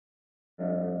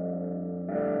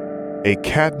A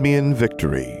Cadmean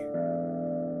Victory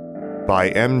by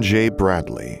M.J.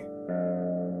 Bradley.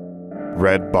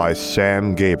 Read by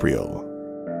Sam Gabriel.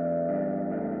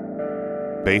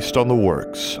 Based on the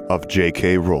works of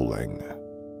J.K. Rowling.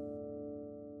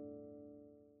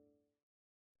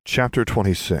 Chapter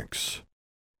 26.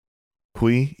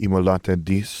 Qui Immolate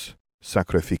Diis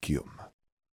Sacrificium.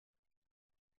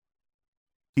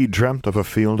 He dreamt of a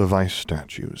field of ice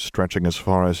statues stretching as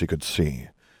far as he could see.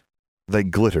 They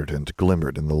glittered and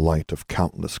glimmered in the light of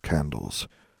countless candles.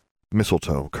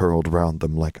 Mistletoe curled round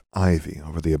them like ivy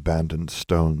over the abandoned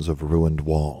stones of ruined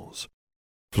walls.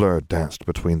 Fleur danced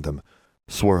between them,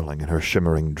 swirling in her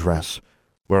shimmering dress,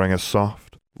 wearing a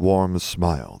soft, warm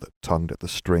smile that tugged at the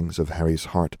strings of Harry's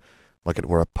heart like it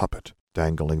were a puppet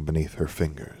dangling beneath her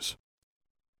fingers.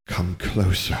 "Come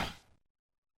closer."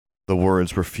 The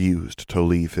words refused to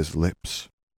leave his lips.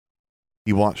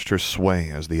 He watched her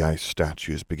sway as the ice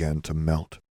statues began to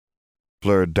melt.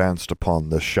 Fleur danced upon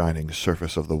the shining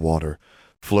surface of the water,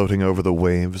 floating over the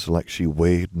waves like she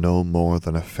weighed no more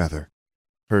than a feather.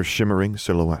 Her shimmering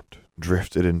silhouette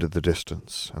drifted into the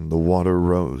distance, and the water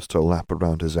rose to lap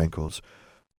around his ankles,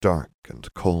 dark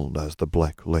and cold as the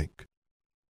black lake.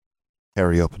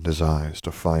 Harry opened his eyes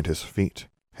to find his feet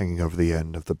hanging over the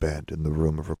end of the bed in the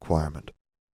room of requirement.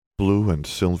 Blue and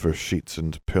silver sheets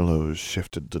and pillows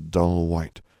shifted to dull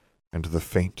white, and the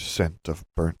faint scent of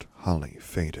burnt holly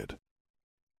faded.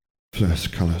 "Fleur's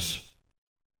colours,"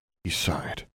 he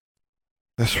sighed.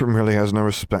 "This room really has no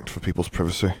respect for people's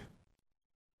privacy."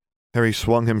 Harry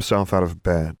swung himself out of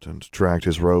bed and dragged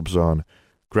his robes on,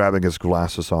 grabbing his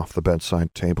glasses off the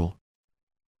bedside table.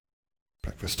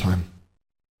 "Breakfast time."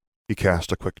 He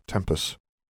cast a quick tempest.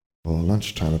 "Or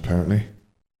lunchtime, apparently."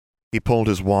 He pulled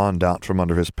his wand out from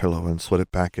under his pillow and slid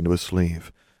it back into his sleeve,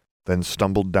 then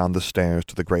stumbled down the stairs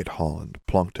to the great hall and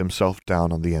plunked himself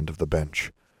down on the end of the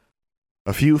bench.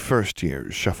 A few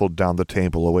first-years shuffled down the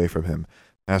table away from him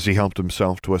as he helped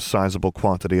himself to a sizable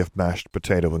quantity of mashed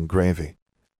potato and gravy.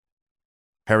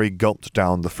 Harry gulped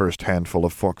down the first handful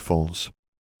of forkfuls.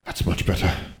 "That's much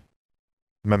better."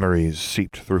 Memories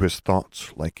seeped through his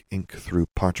thoughts like ink through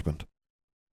parchment.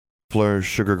 Fleur's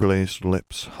sugar-glazed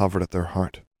lips hovered at their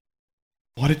heart.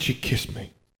 Why did she kiss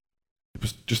me? It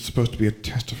was just supposed to be a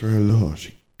test of her allure.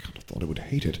 She kind of thought I would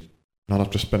hate it, not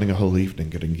after spending a whole evening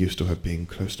getting used to her being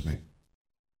close to me.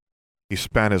 He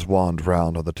span his wand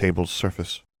round on the table's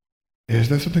surface. "Is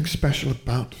there something special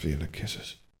about Viola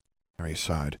kisses?" Harry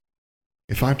sighed.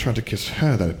 "If I tried to kiss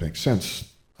her, that'd make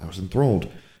sense. I was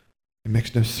enthralled. It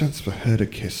makes no sense for her to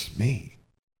kiss me."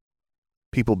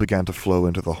 People began to flow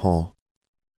into the hall.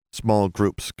 Small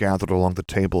groups gathered along the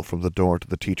table from the door to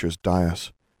the teacher's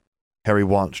dais. Harry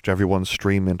watched everyone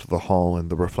stream into the hall in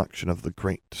the reflection of the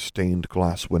great stained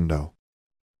glass window.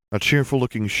 A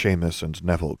cheerful-looking Seamus and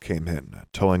Neville came in,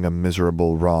 towing a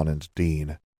miserable Ron and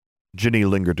Dean. Ginny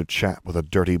lingered to chat with a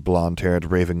dirty blonde-haired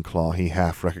Ravenclaw he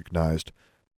half-recognized.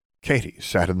 Katie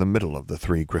sat in the middle of the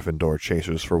three Gryffindor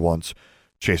chasers for once,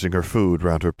 chasing her food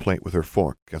round her plate with her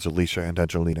fork as Alicia and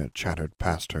Angelina chattered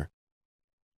past her.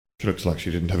 "She looks like she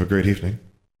didn't have a great evening."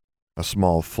 A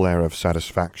small flare of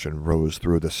satisfaction rose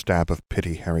through the stab of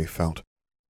pity Harry felt.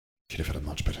 "She'd have had a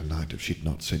much better night if she'd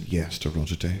not said yes to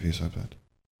Roger Davies, I bet."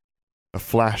 A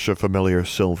flash of familiar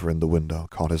silver in the window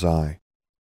caught his eye.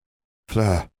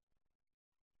 "Fleur."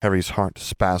 Harry's heart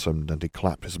spasmed and he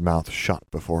clapped his mouth shut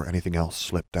before anything else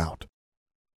slipped out.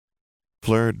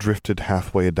 Fleur drifted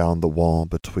halfway down the wall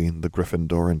between the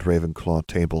Gryffindor and Ravenclaw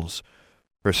tables,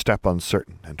 her step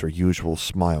uncertain and her usual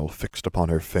smile fixed upon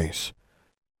her face.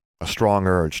 A strong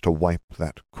urge to wipe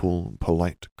that cool,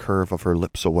 polite curve of her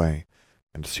lips away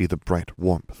and see the bright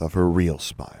warmth of her real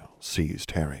smile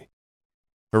seized Harry.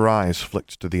 Her eyes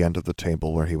flicked to the end of the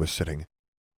table where he was sitting.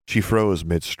 She froze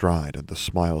mid-stride and the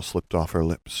smile slipped off her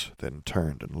lips, then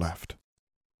turned and left.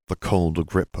 The cold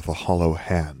grip of a hollow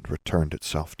hand returned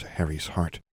itself to Harry's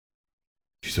heart.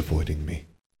 "She's avoiding me."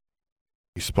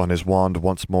 He spun his wand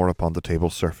once more upon the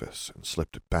table's surface and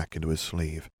slipped it back into his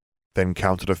sleeve, then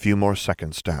counted a few more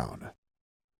seconds down.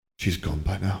 "She's gone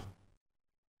by now."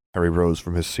 Harry rose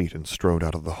from his seat and strode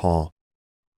out of the hall.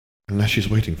 "Unless she's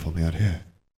waiting for me out here."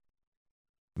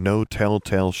 No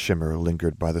telltale shimmer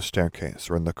lingered by the staircase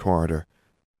or in the corridor,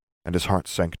 and his heart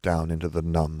sank down into the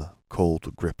numb,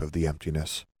 cold grip of the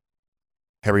emptiness.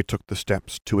 Harry took the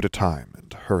steps 2 at a time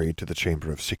and hurried to the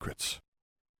Chamber of Secrets.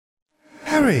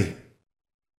 "Harry!"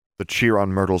 The cheer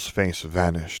on Myrtle's face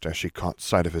vanished as she caught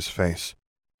sight of his face.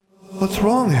 "What's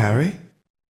wrong, Harry?"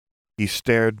 He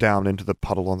stared down into the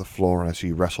puddle on the floor as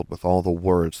he wrestled with all the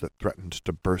words that threatened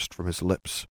to burst from his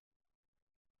lips.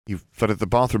 "You've flooded the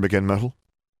bathroom again, Myrtle?"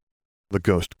 The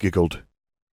ghost giggled.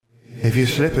 If you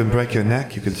slip and break your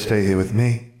neck, you can stay here with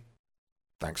me.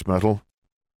 Thanks, Myrtle.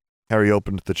 Harry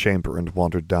opened the chamber and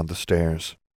wandered down the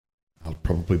stairs. I'll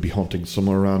probably be haunting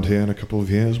somewhere around here in a couple of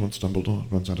years once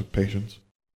Dumbledore runs out of patience.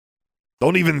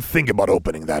 Don't even think about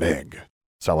opening that egg,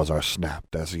 Salazar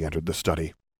snapped as he entered the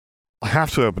study. I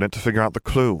have to open it to figure out the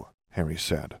clue, Harry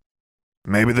said.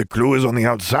 Maybe the clue is on the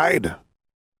outside?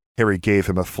 Harry gave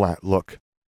him a flat look.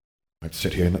 I'd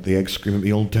sit here and let the egg scream at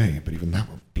me all day, but even that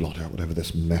will blot out whatever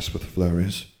this mess with Fleur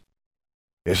is.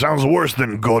 It sounds worse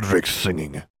than Godric's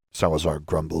singing, Salazar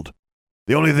grumbled.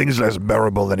 The only things less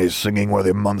bearable than his singing were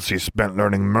the months he spent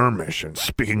learning Mermish and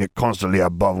speaking it constantly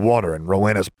above water in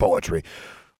Rowena's poetry.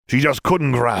 She just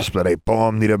couldn't grasp that a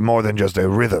poem needed more than just a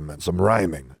rhythm and some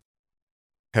rhyming.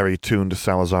 Harry tuned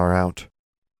Salazar out.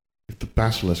 If the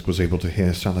basilisk was able to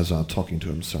hear Salazar talking to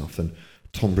himself, then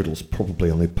Tom Riddle's probably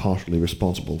only partially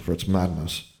responsible for its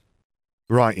madness.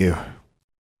 Right, you.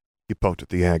 He poked at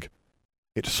the egg.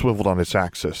 It swiveled on its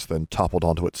axis, then toppled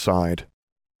onto its side.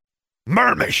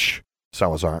 Mermish!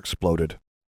 Salazar exploded.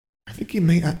 I think he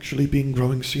may actually be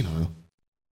growing senile.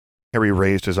 Harry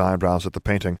raised his eyebrows at the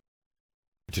painting.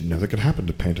 I didn't know that could happen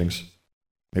to paintings.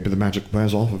 Maybe the magic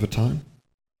wears off over time?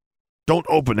 Don't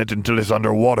open it until it's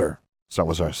underwater,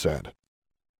 Salazar said.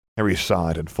 Harry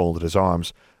sighed and folded his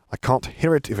arms. I can't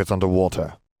hear it if it's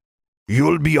underwater.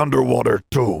 You'll be underwater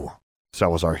too,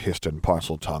 Salazar hissed in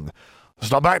Parseltongue.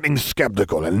 Stop acting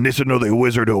skeptical and listen to the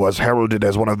wizard who was heralded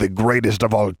as one of the greatest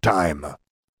of all time.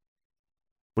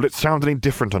 Will it sound any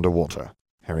different underwater?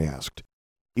 Harry asked.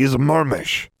 He's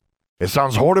Mermish. It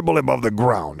sounds horrible above the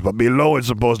ground, but below it's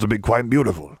supposed to be quite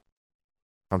beautiful.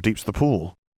 How deep's the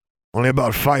pool? Only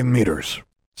about 5 meters,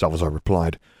 Salazar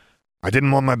replied. I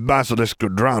didn't want my basilisk to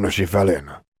drown if she fell in.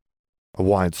 A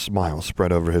wide smile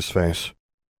spread over his face.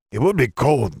 It would be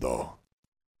cold, though.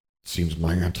 Seems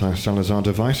my anti-Salazar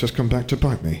device has come back to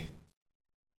bite me.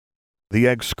 The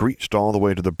egg screeched all the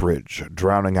way to the bridge,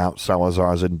 drowning out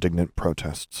Salazar's indignant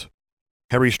protests.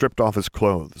 Harry stripped off his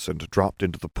clothes and dropped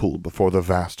into the pool before the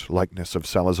vast likeness of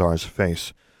Salazar's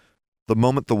face. The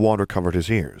moment the water covered his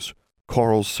ears,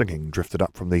 Coral's singing drifted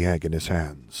up from the egg in his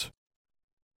hands.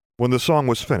 When the song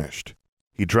was finished,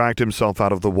 he dragged himself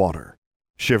out of the water,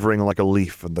 shivering like a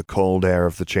leaf in the cold air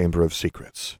of the Chamber of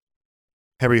Secrets.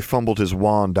 Harry fumbled his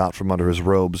wand out from under his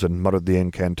robes and muttered the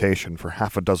incantation for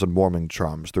 6 warming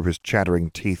charms through his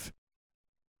chattering teeth.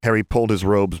 Harry pulled his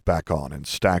robes back on and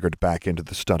staggered back into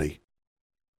the study.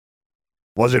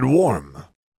 Was it warm?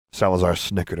 Salazar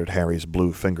snickered at Harry's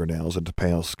blue fingernails and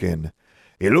pale skin.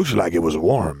 It looks like it was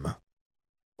warm.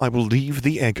 I will leave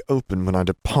the egg open when I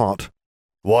depart.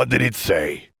 What did it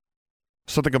say?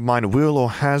 Something of mine will or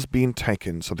has been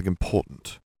taken, something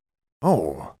important.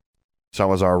 Oh.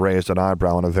 Salazar raised an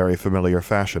eyebrow in a very familiar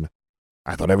fashion.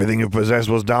 I thought everything you possessed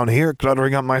was down here,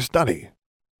 cluttering up my study.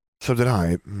 So did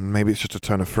I. Maybe it's just a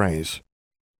turn of phrase.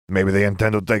 Maybe they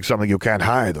intend to take something you can't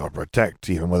hide or protect,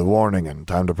 even with warning and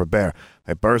time to prepare.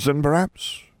 A person,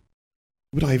 perhaps?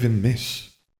 Who would I even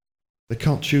miss? They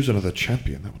can't choose another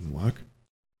champion. That wouldn't work.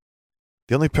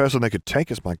 The only person they could take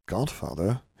is my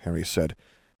godfather, Harry said.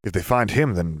 If they find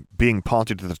him, then being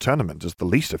party to the tournament is the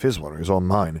least of his worries or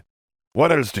mine.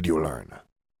 What else did you learn?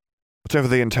 Whatever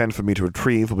they intend for me to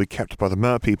retrieve will be kept by the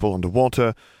mer-people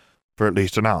underwater for at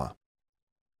least an hour.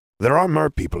 There are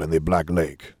mer-people in the Black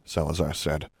Lake, Salazar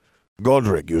said.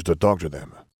 Godric used to talk to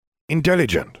them.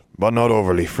 Intelligent, but not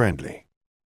overly friendly.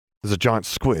 There's a giant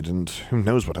squid, and who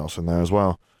knows what else in there as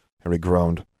well, Harry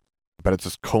groaned. I bet it's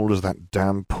as cold as that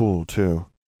damn pool, too.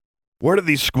 Where did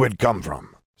these squid come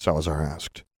from? Salazar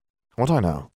asked. What I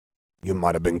know? You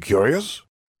might have been curious?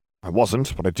 I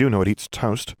wasn't, but I do know it eats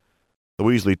toast. The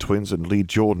Weasley twins and Lee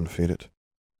Jordan feed it.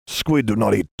 Squid do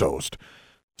not eat toast.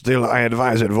 Still, I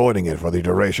advise avoiding it for the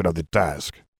duration of the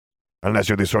task. Unless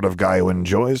you're the sort of guy who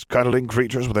enjoys cuddling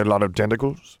creatures with a lot of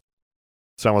tentacles.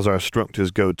 Salazar stroked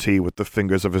his goatee with the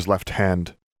fingers of his left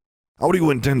hand. How do you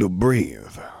intend to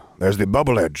breathe? There's the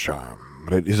bubble-head charm,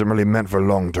 but it isn't really meant for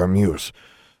long-term use.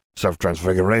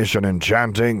 Self-transfiguration,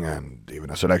 enchanting, and even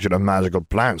a selection of magical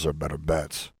plants are better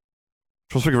bets.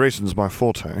 Transfiguration's my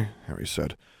forte, Harry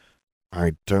said.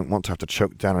 I don't want to have to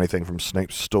choke down anything from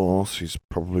Snape's stores. He's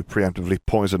probably preemptively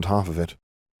poisoned half of it.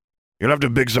 You'll have to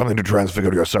pick something to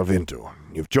transfigure yourself into.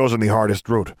 You've chosen the hardest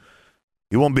route.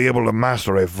 You won't be able to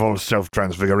master a full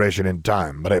self-transfiguration in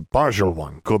time, but a partial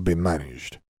one could be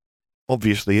managed.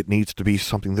 Obviously, it needs to be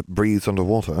something that breathes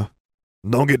underwater.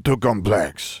 Don't get too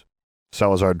complex.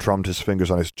 Salazar drummed his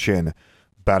fingers on his chin,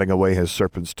 batting away his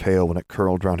serpent's tail when it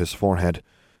curled round his forehead.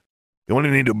 You only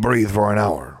need to breathe for an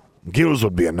hour. Gills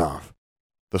would be enough.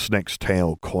 The snake's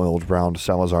tail coiled round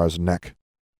Salazar's neck.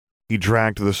 He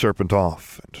dragged the serpent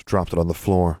off and dropped it on the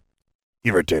floor.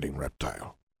 Irritating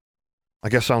reptile. I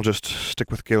guess I'll just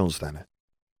stick with gills then.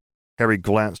 Harry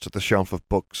glanced at the shelf of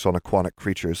books on aquatic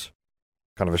creatures.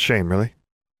 Kind of a shame, really.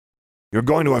 You're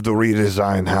going to have to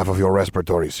redesign half of your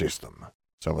respiratory system,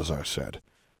 Salazar said.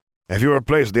 If you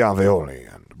replace the alveoli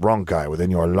and bronchi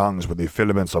within your lungs with the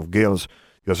filaments of gills,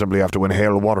 you'll simply have to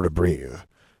inhale water to breathe.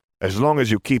 As long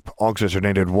as you keep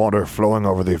oxygenated water flowing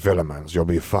over the filaments, you'll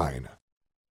be fine.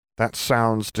 That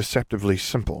sounds deceptively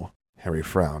simple, Harry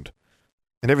frowned.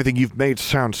 And everything you've made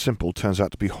sound simple turns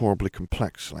out to be horribly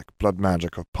complex, like blood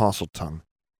magic or parcel tongue.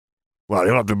 Well,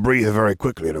 you'll have to breathe very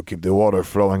quickly to keep the water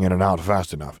flowing in and out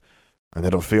fast enough, and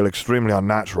it'll feel extremely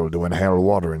unnatural to inhale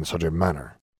water in such a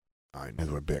manner. I knew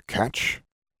there would be a catch.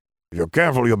 If you're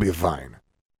careful, you'll be fine.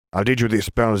 I'll teach you the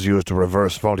spells used to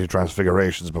reverse faulty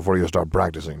transfigurations before you start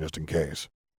practicing, just in case.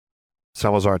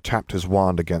 Salazar tapped his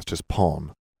wand against his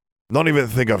palm. Don't even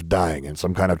think of dying in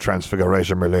some kind of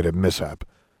transfiguration-related mishap.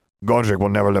 Godric will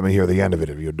never let me hear the end of it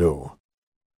if you do.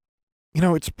 You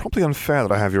know, it's probably unfair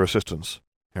that I have your assistance,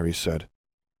 Harry said.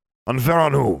 Unfair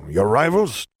on who? Your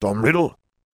rivals? Tom Riddle?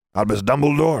 Albus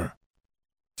Dumbledore?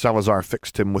 Salazar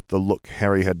fixed him with the look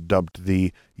Harry had dubbed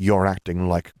the "you're acting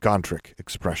like Godric"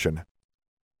 expression.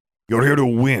 You're here to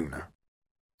win.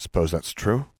 Suppose that's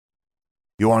true?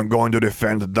 You aren't going to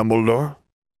defend Dumbledore?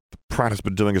 The prat has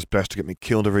been doing his best to get me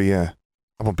killed every year.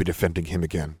 I won't be defending him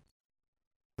again.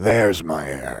 There's my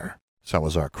heir,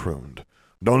 Salazar crooned.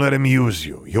 Don't let him use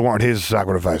you. You aren't his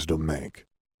sacrifice to make.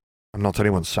 I'm not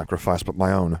anyone's sacrifice but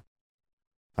my own.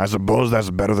 I suppose that's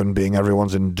better than being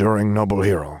everyone's enduring noble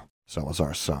hero,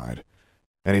 Salazar sighed.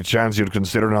 Any chance you'd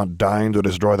consider not dying to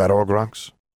destroy that Horcrux?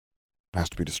 It has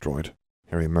to be destroyed,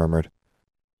 Harry murmured.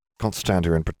 Can't stand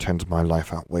here and pretend my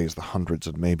life outweighs the hundreds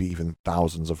and maybe even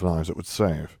thousands of lives it would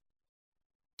save.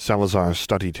 Salazar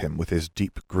studied him with his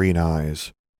deep green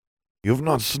eyes. You've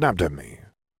not snapped at me.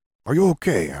 Are you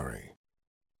okay, Harry?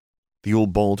 The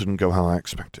old ball didn't go how I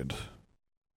expected.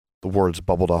 The words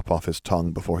bubbled up off his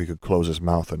tongue before he could close his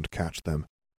mouth and catch them.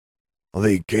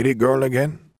 The Katie girl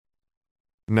again?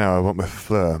 No, I went with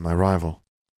Fleur, my rival.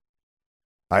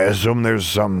 I assume there's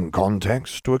some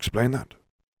context to explain that?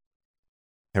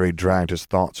 Harry dragged his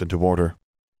thoughts into order.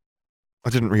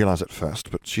 I didn't realize at first,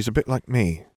 but she's a bit like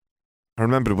me. I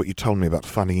remembered what you told me about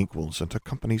finding equals, and her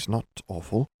company's not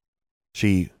awful.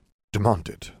 She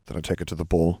demanded that I take her to the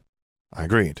ball. I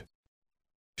agreed.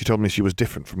 She told me she was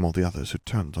different from all the others who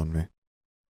turned on me.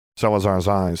 Salazar's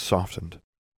eyes softened.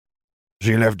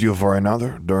 She left you for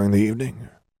another during the evening?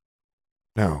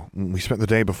 No, we spent the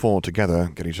day before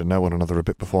together, getting to know one another a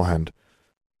bit beforehand.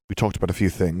 We talked about a few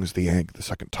things, the egg, the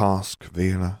second task,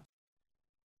 Vila.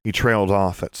 He trailed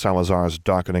off at Salazar's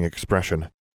darkening expression.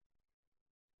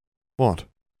 What?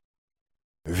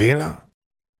 Vila?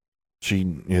 She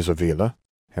is a Vila,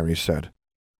 Harry said.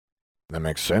 That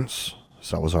makes sense,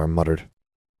 Salazar muttered.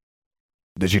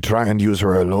 Did she try and use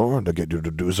her allure to get you to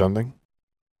do something?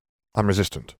 I'm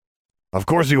resistant. Of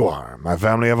course you are. My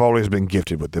family have always been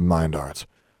gifted with the mind arts.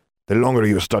 The longer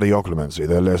you study occlumency,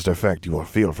 the less effect you will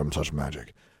feel from such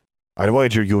magic. I'd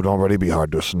wager you'd already be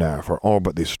hard to snare for all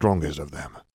but the strongest of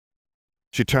them.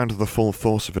 She turned the full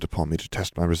force of it upon me to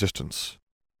test my resistance.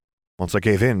 Once I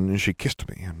gave in, she kissed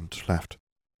me and left.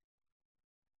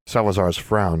 Salazar's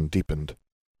frown deepened.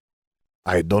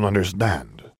 I don't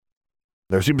understand.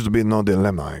 There seems to be no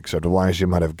dilemma except why she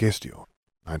might have kissed you.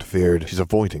 I'd feared she's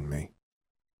avoiding me.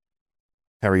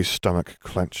 Harry's stomach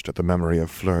clenched at the memory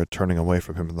of Fleur turning away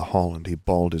from him in the hall, and he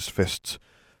balled his fists.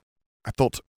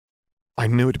 I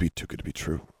knew it'd be too good to be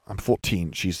true. I'm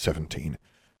 14, she's 17.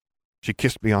 She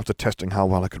kissed me after testing how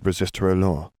well I could resist her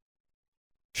allure.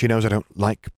 She knows I don't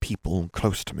like people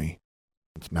close to me,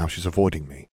 and now she's avoiding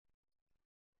me.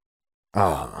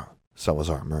 Ah,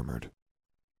 Salazar murmured.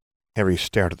 Harry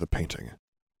stared at the painting.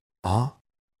 Ah?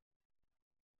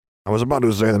 I was about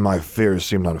to say that my fears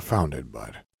seemed unfounded,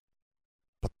 but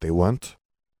they weren't.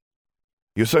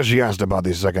 You said she asked about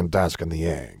the second task and the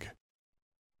egg.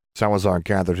 Salazar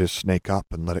gathered his snake up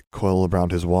and let it coil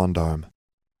around his wand arm.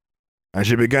 And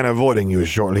she began avoiding you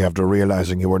shortly after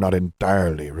realizing you were not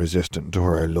entirely resistant to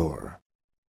her allure.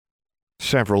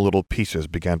 Several little pieces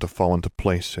began to fall into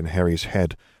place in Harry's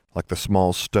head like the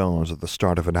small stones at the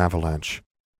start of an avalanche.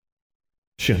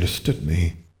 She understood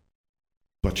me,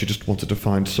 but she just wanted to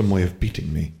find some way of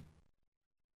beating me.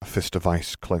 A fist of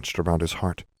ice clenched around his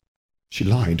heart. She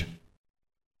lied.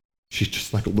 She's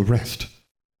just like all the rest.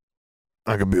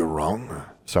 I could be wrong,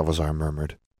 Salazar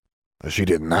murmured. She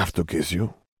didn't have to kiss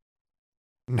you.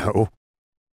 No.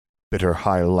 Bitter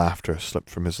high laughter slipped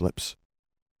from his lips.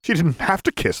 She didn't have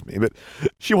to kiss me, but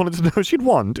she wanted to know she'd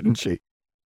won, didn't she?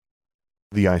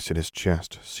 The ice in his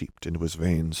chest seeped into his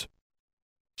veins.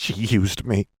 "She used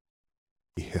me,"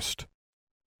 he hissed.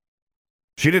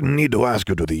 "She didn't need to ask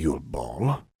you to the Yule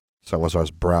Ball."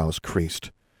 Salazar's brows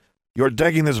creased. "You're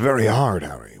taking this very hard,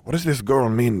 Harry. What does this girl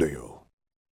mean to you?"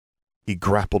 He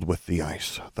grappled with the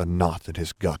ice, the knot in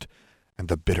his gut, and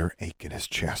the bitter ache in his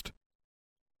chest.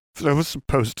 "I was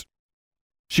supposed...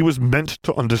 She was meant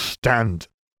to understand.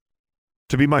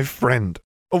 To be my friend.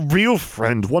 A real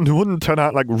friend, one who wouldn't turn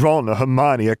out like Ron or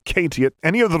Hermione or Katie or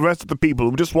any of the rest of the people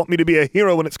who just want me to be a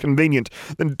hero when it's convenient,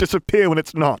 then disappear when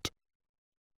it's not."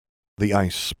 The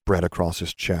ice spread across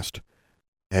his chest,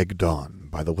 egged on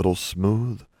by the little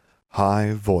smooth,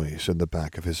 high voice in the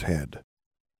back of his head.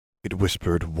 It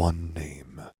whispered one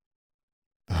name.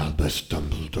 "Albus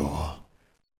Dumbledore.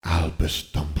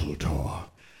 Albus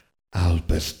Dumbledore.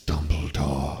 Albus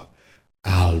Dumbledore.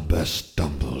 Albus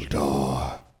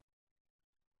Dumbledore."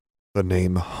 The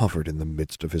name hovered in the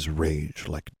midst of his rage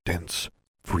like dense,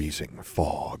 freezing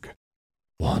fog.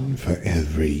 "One for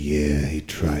every year he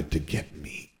tried to get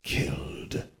me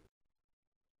killed."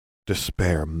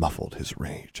 Despair muffled his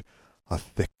rage, a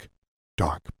thick,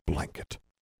 dark blanket,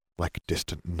 like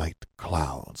distant night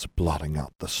clouds blotting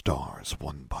out the stars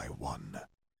one by one.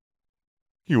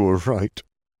 "You were right."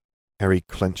 Harry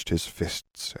clenched his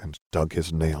fists and dug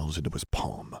his nails into his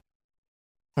palm.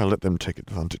 "I let them take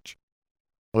advantage.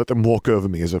 I let them walk over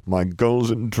me as if my goals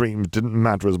and dreams didn't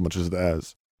matter as much as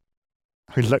theirs.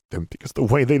 I let them because the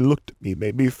way they looked at me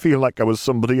made me feel like I was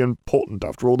somebody important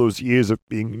after all those years of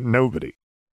being nobody.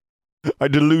 I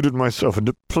deluded myself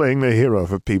into playing the hero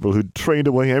for people who'd trade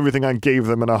away everything I gave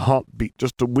them in a heartbeat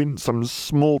just to win some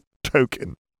small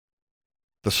token."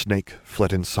 The snake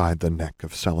fled inside the neck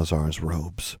of Salazar's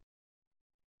robes.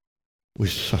 "We're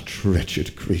such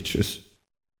wretched creatures."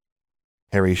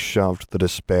 Harry shoved the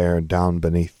despair down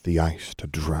beneath the ice to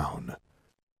drown.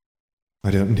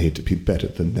 "I don't need to be better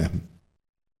than them.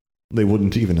 They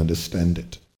wouldn't even understand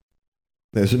it.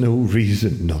 There's no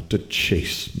reason not to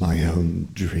chase my own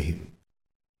dream."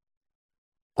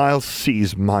 "I'll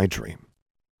seize my dream.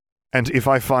 And if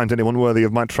I find anyone worthy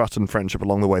of my trust and friendship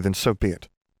along the way, then so be it."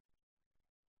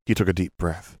 He took a deep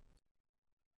breath.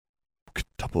 "Could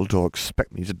Dumbledore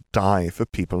expect me to die for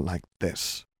people like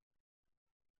this?"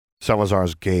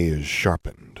 Salazar's gaze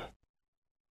sharpened.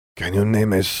 "Can you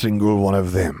name a single one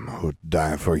of them who'd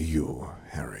die for you,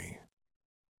 Harry?"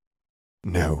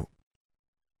 "No."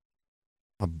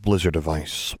 A blizzard of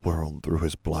ice swirled through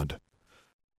his blood.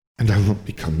 "And I won't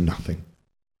become nothing.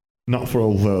 Not for a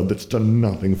world that's done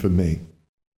nothing for me."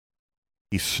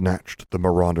 He snatched the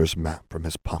Marauder's map from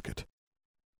his pocket.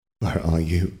 "Where are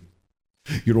you?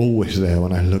 You're always there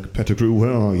when I look. Pettigrew,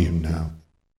 where are you now?"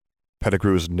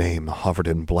 Pettigrew's name hovered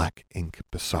in black ink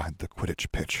beside the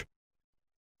Quidditch pitch.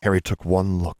 Harry took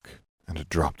one look and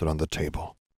dropped it on the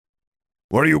table.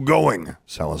 "Where are you going?"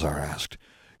 Salazar asked.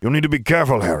 "You'll need to be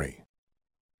careful, Harry."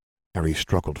 Harry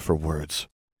struggled for words.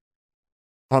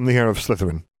 "I'm the heir of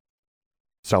Slytherin."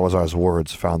 Salazar's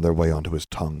words found their way onto his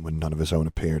tongue when none of his own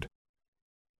appeared.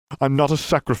 "I'm not a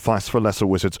sacrifice for lesser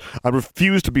wizards. I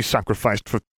refuse to be sacrificed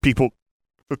for people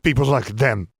like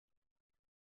them."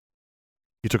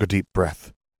 He took a deep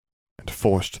breath and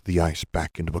forced the ice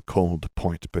back into a cold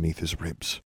point beneath his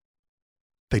ribs.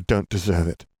 "They don't deserve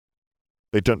it.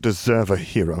 They don't deserve a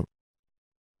hero.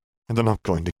 And they're not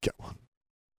going to get one."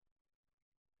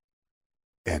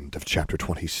 End of chapter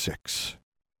 26.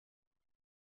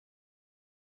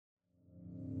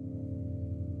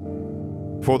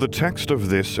 For the text of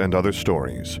this and other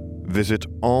stories, visit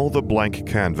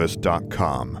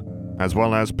alltheblankcanvas.com, as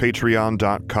well as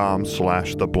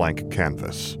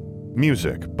patreon.com/theblankcanvas.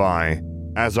 Music by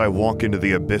As I Walk Into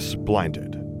the Abyss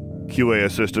Blinded. QA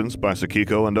assistance by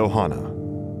Sakiko and Ohana.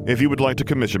 If you would like to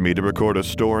commission me to record a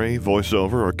story,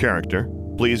 voiceover, or character,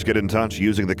 please get in touch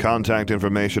using the contact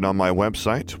information on my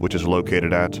website, which is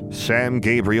located at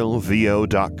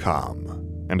samgabrielvo.com.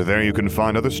 And there you can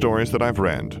find other stories that I've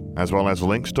read, as well as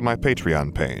links to my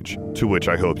Patreon page, to which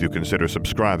I hope you consider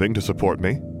subscribing to support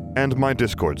me, and my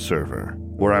Discord server,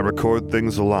 where I record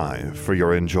things live for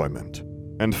your enjoyment.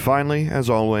 And finally, as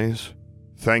always,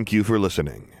 thank you for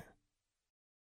listening.